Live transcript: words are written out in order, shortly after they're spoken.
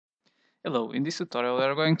Hello, in this tutorial we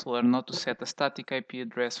are going to learn how to set a static IP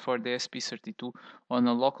address for the ESP32 on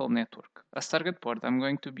a local network. As target port I'm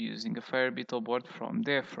going to be using a Firebittle board from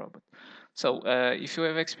DFRobot. So if you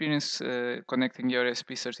have experience connecting your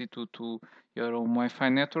ESP32 to your own Wi-Fi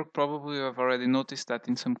network, probably you have already noticed that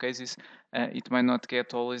in some cases it might not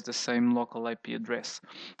get always the same local IP address.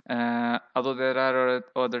 Although there are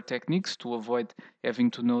other techniques to avoid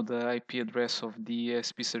having to know the IP address of the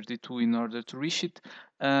ESP32 in order to reach it,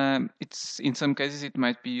 it's in some cases it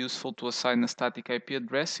might be useful to assign a static IP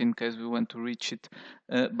address in case we want to reach it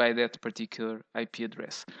by that particular IP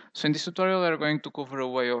address. So in this tutorial we are going to cover a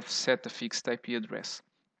way of set a fixed IP address.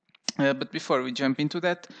 But before we jump into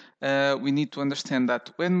that, we need to understand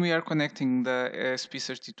that when we are connecting the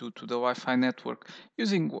ESP32 to the Wi-Fi network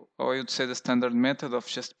using, or I would say, the standard method of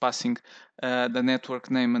just passing the network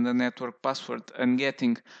name and the network password and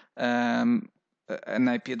getting an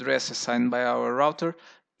IP address assigned by our router,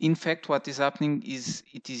 in fact, what is happening is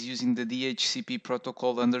it is using the DHCP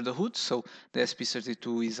protocol under the hood. So the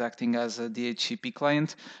ESP32 is acting as a DHCP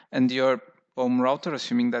client, and your home router,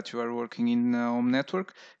 assuming that you are working in a home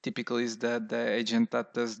network, typically is the agent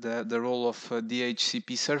that does the role of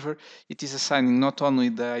DHCP server. It is assigning not only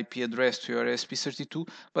the IP address to your ESP32,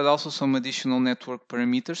 but also some additional network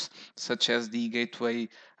parameters, such as the gateway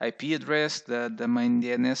IP address, the main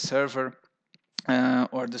DNS server,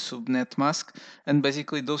 or the subnet mask, and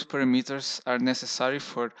basically those parameters are necessary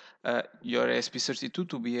for your ESP32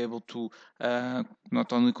 to be able to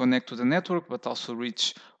not only connect to the network but also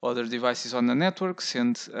reach other devices on the network,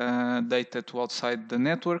 send data to outside the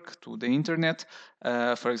network, to the internet,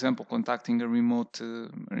 for example contacting a remote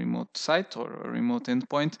site or a remote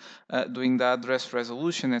endpoint, doing the address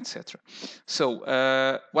resolution, etc. So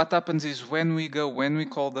what happens is when we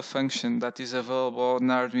call the function that is available on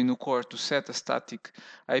Arduino core to set a static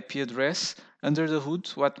IP address, under the hood,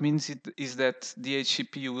 what means it is that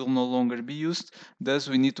DHCP will no longer be used, thus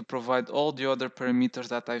we need to provide all the other parameters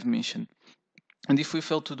that I've mentioned. And if we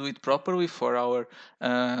fail to do it properly for our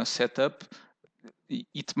setup,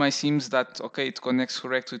 it might seem that, okay, it connects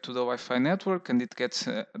correctly to the Wi-Fi network and it gets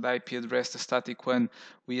the IP address, the static one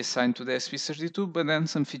we assign to the ESP32, but then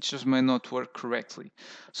some features may not work correctly.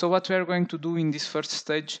 So what we are going to do in this first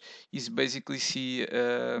stage is basically see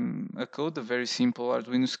a code, a very simple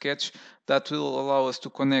Arduino sketch that will allow us to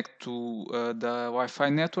connect to the Wi-Fi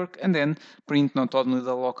network and then print not only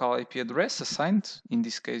the local IP address assigned, in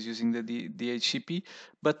this case using the DHCP,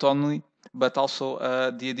 but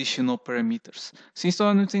also the additional parameters. Since the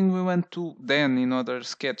only thing we want to then in other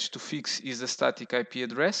sketch to fix is the static IP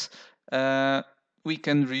address, we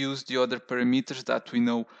can reuse the other parameters that we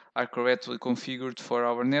know are correctly configured for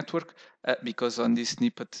our network, because on this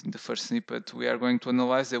snippet, in the first snippet we are going to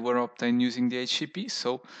analyze, they were obtained using the HCP,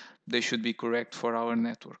 so they should be correct for our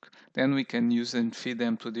network. Then we can use and feed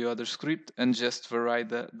them to the other script and just vary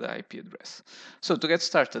the IP address. So to get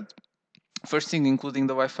started, first thing, including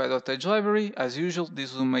the Wi-Fi.h library, as usual,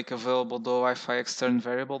 this will make available the Wi-Fi extern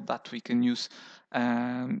variable that we can use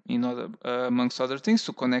amongst other things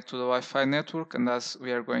to connect to the Wi-Fi network, and as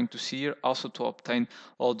we are going to see here, also to obtain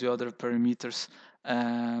all the other parameters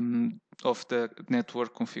of the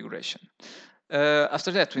network configuration.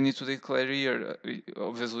 After that, we need to declare here,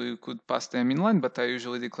 obviously we could pass them in line, but I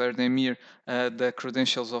usually declare them here, the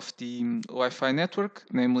credentials of the Wi-Fi network,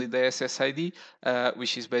 namely the SSID,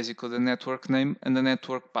 which is basically the network name, and the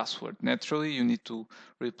network password. Naturally, you need to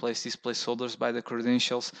replace these placeholders by the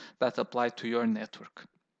credentials that apply to your network.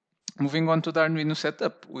 Moving on to the Arduino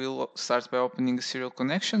setup, we'll start by opening a serial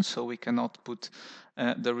connection so we can output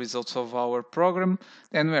the results of our program.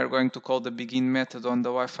 Then we are going to call the begin method on the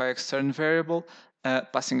Wi-Fi extern variable,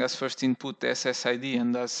 passing as first input the SSID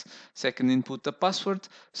and as second input the password.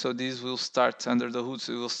 So this will start under the hood,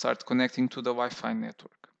 so we will start connecting to the Wi-Fi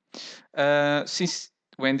network. Since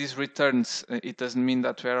when this returns, it doesn't mean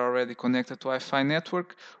that we are already connected to Wi-Fi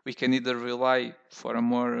network. We can either rely for a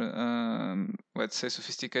more, let's say,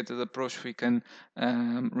 sophisticated approach, we can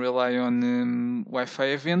rely on Wi-Fi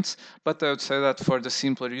events, but I would say that for the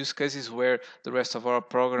simpler use cases where the rest of our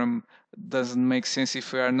program doesn't make sense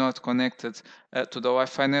if we are not connected to the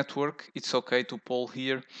Wi-Fi network, it's okay to poll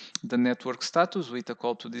here the network status with a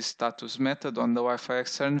call to this status method on the Wi-Fi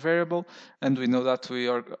extern variable, and we know that we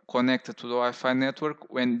are connected to the Wi-Fi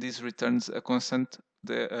network when this returns a constant,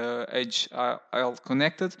 the age I'll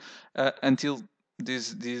connected, until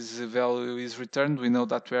this value is returned. We know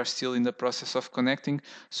that we are still in the process of connecting,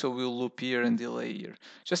 so we'll loop here and delay here.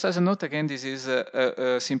 Just as a note, again, this is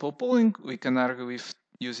a simple polling. We can argue with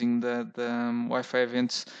using the Wi-Fi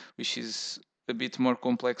events, which is a bit more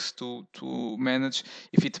complex to manage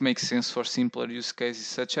if it makes sense for simpler use cases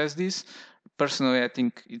such as this. Personally, I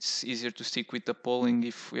think it's easier to stick with the polling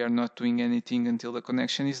if we are not doing anything until the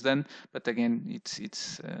connection is done. But again, it's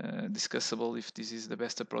discussable if this is the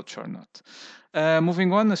best approach or not.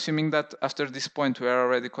 Moving on, assuming that after this point we are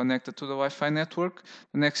already connected to the Wi-Fi network,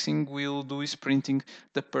 the next thing we'll do is printing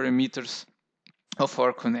the parameters of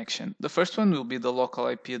our connection. The first one will be the local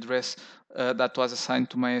IP address that was assigned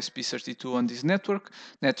to my ESP32 on this network.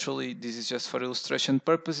 Naturally, this is just for illustration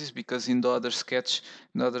purposes because in the other sketch,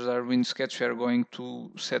 in the other Arduino sketch, we are going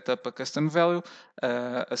to set up a custom value,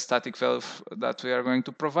 a static value that we are going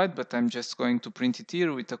to provide, but I'm just going to print it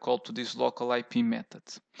here with a call to this local IP method.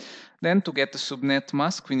 Then to get the subnet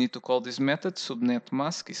mask, we need to call this method. Subnet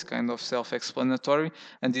mask is kind of self-explanatory,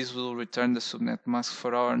 and this will return the subnet mask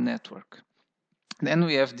for our network. Then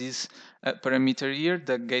we have this parameter here,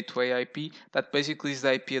 the gateway IP, that basically is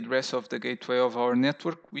the IP address of the gateway of our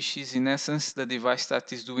network, which is in essence the device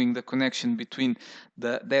that is doing the connection between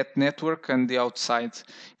that network and the outside.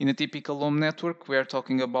 In a typical home network, we are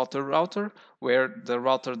talking about a router, where the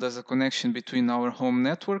router does a connection between our home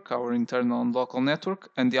network, our internal and local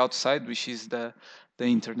network, and the outside, which is the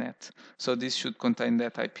internet. So this should contain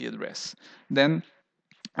that IP address. Then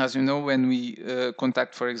as you know, when we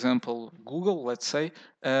contact, for example, Google, let's say,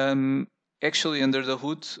 actually under the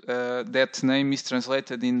hood, that name is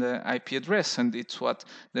translated in the IP address, and it's what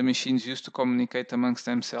the machines use to communicate amongst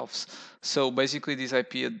themselves. So basically,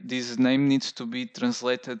 this name needs to be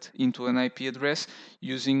translated into an IP address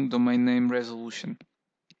using domain name resolution.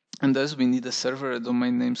 And thus we need a server, a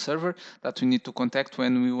domain name server, that we need to contact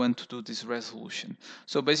when we want to do this resolution.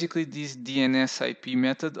 So basically this DNS IP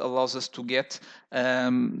method allows us to get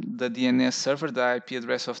the DNS server, the IP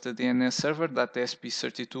address of the DNS server that the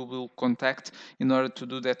ESP32 will contact in order to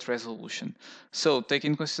do that resolution. So take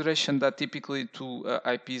in consideration that typically two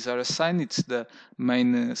IPs are assigned. It's the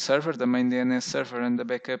main server, the main DNS server, and the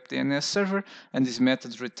backup DNS server, and this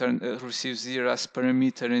method receives here as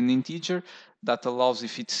parameter an integer that allows,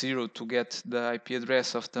 if it's 0, to get the IP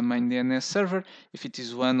address of the main DNS server, if it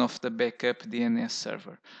is 1 of the backup DNS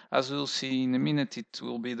server. As we'll see in a minute, it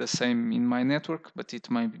will be the same in my network, but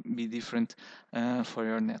it might be different for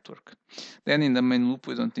your network. Then in the main loop,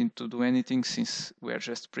 we don't need to do anything since we are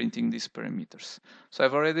just printing these parameters. So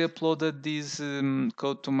I've already uploaded this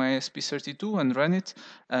code to my ESP32 and run it.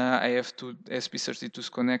 I have two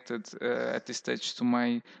ESP32s connected at this stage to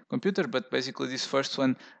my computer, but basically this first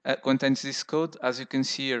one contains this code. As you can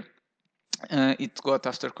see here,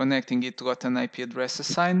 after connecting, it got an IP address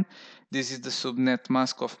assigned. This is the subnet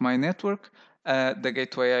mask of my network. The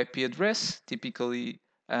gateway IP address, typically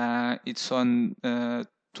it's on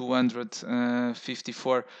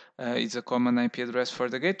 254 is a common IP address for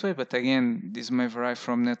the gateway, but again, this may vary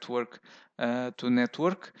from network to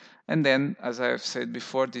network. And then, as I have said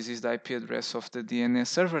before, this is the IP address of the DNS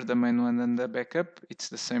server, the main one and the backup. It's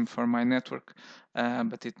the same for my network,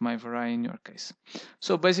 but it might vary in your case.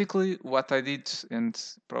 So basically what I did, and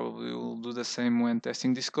probably will do the same when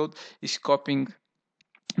testing this code, is copying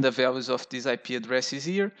the values of these IP addresses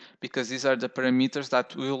here, because these are the parameters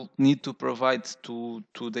that we'll need to provide to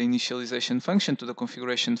the initialization function, to the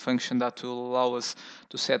configuration function that will allow us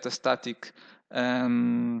to set a static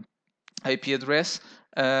IP address.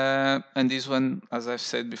 And this one, as I've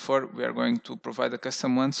said before, we are going to provide a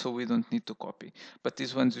custom one, so we don't need to copy. But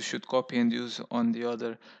these ones you should copy and use on the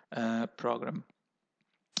other program.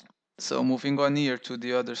 So moving on here to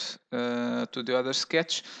the other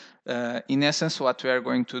sketch. In essence, what we are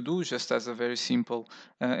going to do, just as a very simple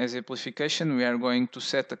exemplification, we are going to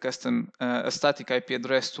set a custom a static IP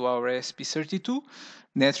address to our ESP32.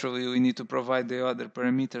 Naturally, we need to provide the other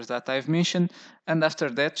parameters that I've mentioned, and after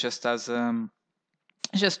that, just as an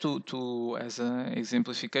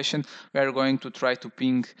exemplification, we are going to try to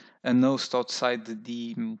ping a host outside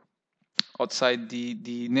the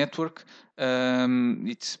network.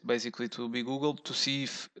 It's basically to be Google to see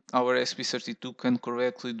if our ESP32 can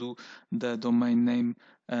correctly do the domain name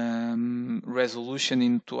resolution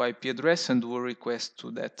into IP address and do a request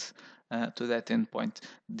to that endpoint.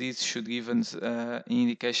 This should give us an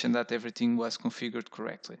indication that everything was configured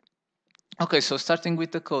correctly. Okay, so starting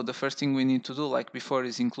with the code, the first thing we need to do, like before,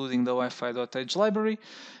 is including the Wi-Fi.h library.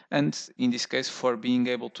 And in this case, for being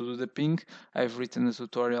able to do the ping, I've written a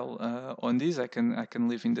tutorial on this. I can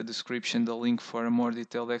leave in the description the link for a more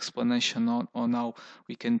detailed explanation on how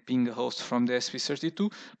we can ping a host from the ESP32.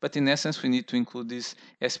 But in essence, we need to include this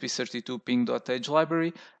ESP32 ping.h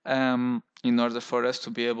library in order for us to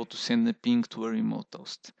be able to send a ping to a remote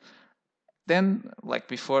host. Then, like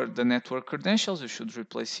before, the network credentials you should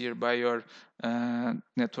replace here by your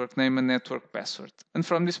network name and network password. And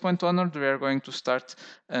from this point onward, we are going to start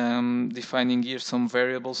defining here some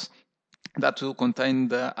variables that will contain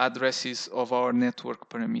the addresses of our network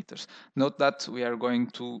parameters. Note that we are going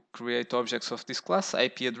to create objects of this class,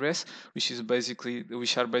 IP address, which are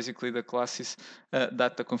basically the classes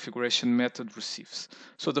that the configuration method receives.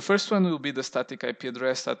 So the first one will be the static IP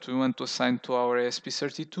address that we want to assign to our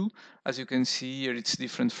ESP32. As you can see here, it's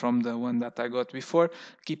different from the one that I got before.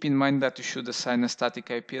 Keep in mind that you should assign a static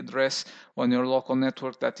IP address on your local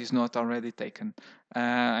network that is not already taken.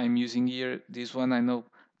 I'm using here this one. I know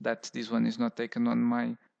that this one is not taken on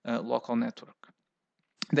my local network.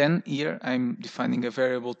 Then here I'm defining a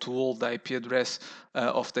variable to hold the IP address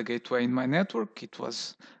of the gateway in my network. It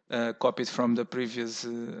was copied from the previous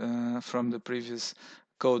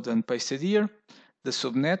code and pasted here. The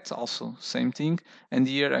subnet, also same thing. And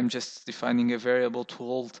here I'm just defining a variable to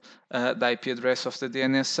hold the IP address of the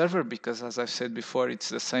DNS server, because as I've said before, it's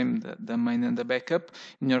the same, the main and the backup.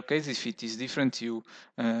 In your case, if it is different, you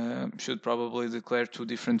should probably declare two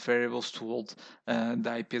different variables to hold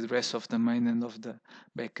the IP address of the main and of the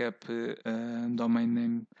backup domain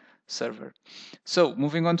name server. So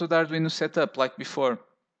moving on to the Arduino setup, like before,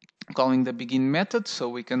 calling the begin method so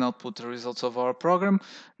we can output the results of our program.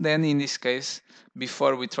 Then in this case,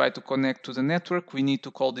 before we try to connect to the network, we need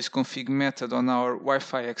to call this config method on our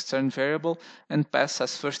Wi-Fi extern variable and pass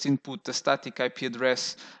as first input the static IP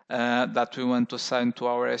address that we want to assign to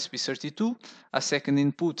our ESP32, as second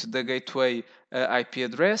input the gateway IP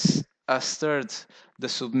address, as third the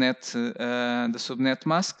subnet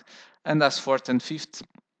mask, and as fourth and fifth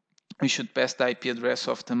we should pass the IP address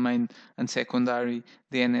of the main and secondary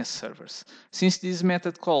DNS servers. Since this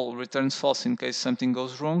method call returns false in case something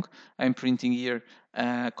goes wrong, I'm printing here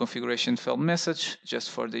a configuration failed message just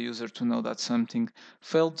for the user to know that something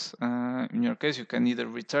failed. In your case, you can either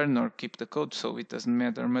return or keep the code, so it doesn't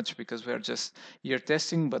matter much because we are just here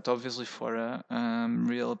testing, but obviously for a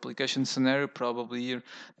real application scenario, probably here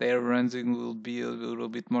the error running will be a little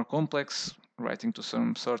bit more complex, writing to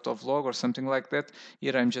some sort of log or something like that.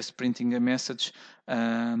 Here I'm just printing a message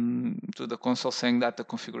to the console saying that the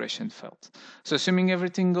configuration failed. So assuming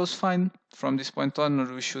everything goes fine, from this point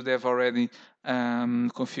on we should have already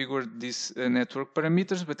configured these network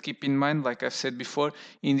parameters, but keep in mind, like I've said before,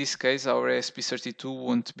 in this case our ESP32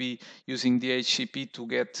 won't be using the HCP to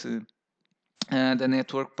get the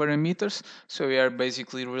network parameters, so we are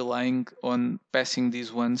basically relying on passing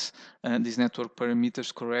these network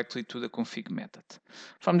parameters correctly to the config method.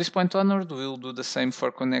 From this point onward, we'll do the same for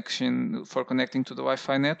connecting to the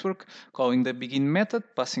Wi-Fi network, calling the begin method,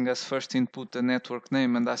 passing as first input the network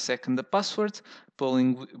name and as second the password,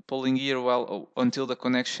 polling here until the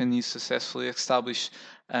connection is successfully established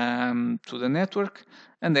to the network,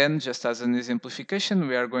 and then just as an exemplification,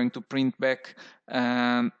 we are going to print back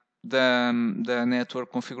the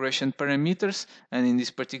network configuration parameters, and in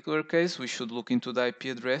this particular case we should look into the IP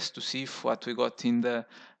address to see if what we got in the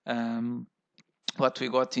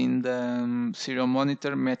serial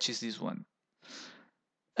monitor matches this one.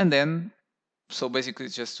 And then, so basically,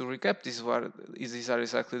 just to recap, these are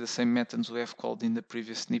exactly the same methods we have called in the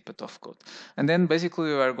previous snippet of code. And then basically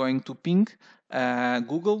we are going to ping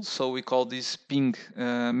Google, so we call this ping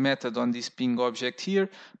method on this ping object here,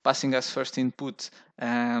 passing as first input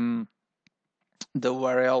the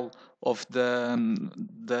URL of the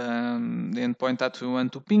endpoint that we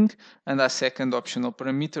want to ping, and as second optional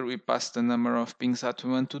parameter we pass the number of pings that we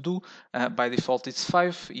want to do. By default it's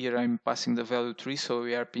 5. Here I'm passing the value 3, so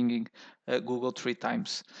we are pinging Google 3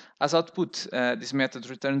 times. As output, this method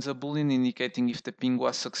returns a boolean indicating if the ping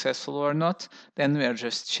was successful or not. Then we are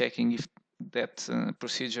just checking if that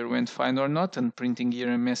procedure went fine or not, and printing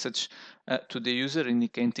here a message to the user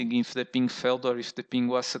indicating if the ping failed or if the ping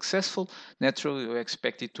was successful. Naturally, we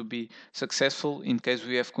expect it to be successful in case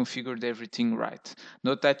we have configured everything right.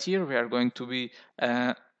 Note that here we are going to be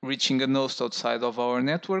reaching a host outside of our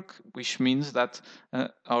network, which means that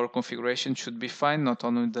our configuration should be fine, not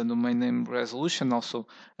only the domain name resolution, also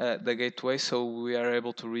the gateway, so we are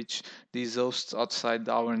able to reach these hosts outside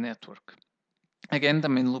our network. Again, the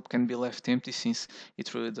main loop can be left empty since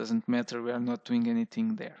it really doesn't matter, we are not doing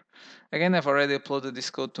anything there. Again, I've already uploaded this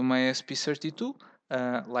code to my ESP32.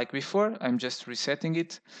 Like before, I'm just resetting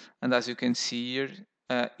it, and as you can see here,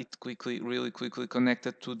 it really quickly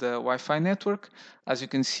connected to the Wi-Fi network. As you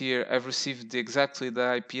can see here, I've received exactly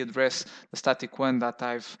the IP address, the static one that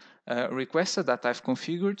I've requested, that I've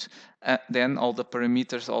configured. Then all the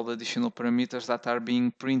parameters, all the additional parameters that are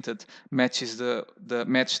being printed match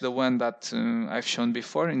the one that I've shown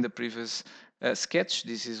before in the previous sketch.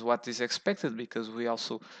 This is what is expected because we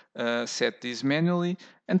also set this manually.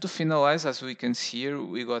 And to finalize, as we can see here,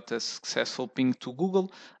 we got a successful ping to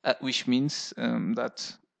Google, which means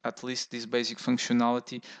that at least this basic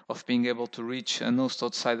functionality of being able to reach a host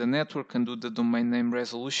outside the network and do the domain name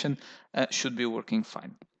resolution should be working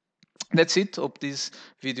fine. That's it. Hope this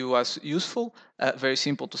video was useful. Very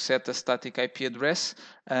simple to set a static IP address.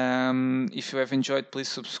 If you have enjoyed, please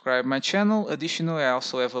subscribe my channel. Additionally, I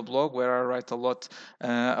also have a blog where I write a lot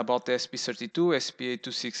about the ESP32,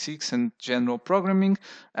 ESP8266, and general programming.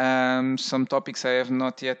 Some topics I have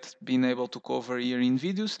not yet been able to cover here in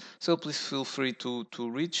videos, so please feel free to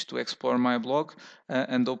explore my blog,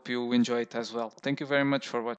 and hope you enjoy it as well. Thank you very much for watching.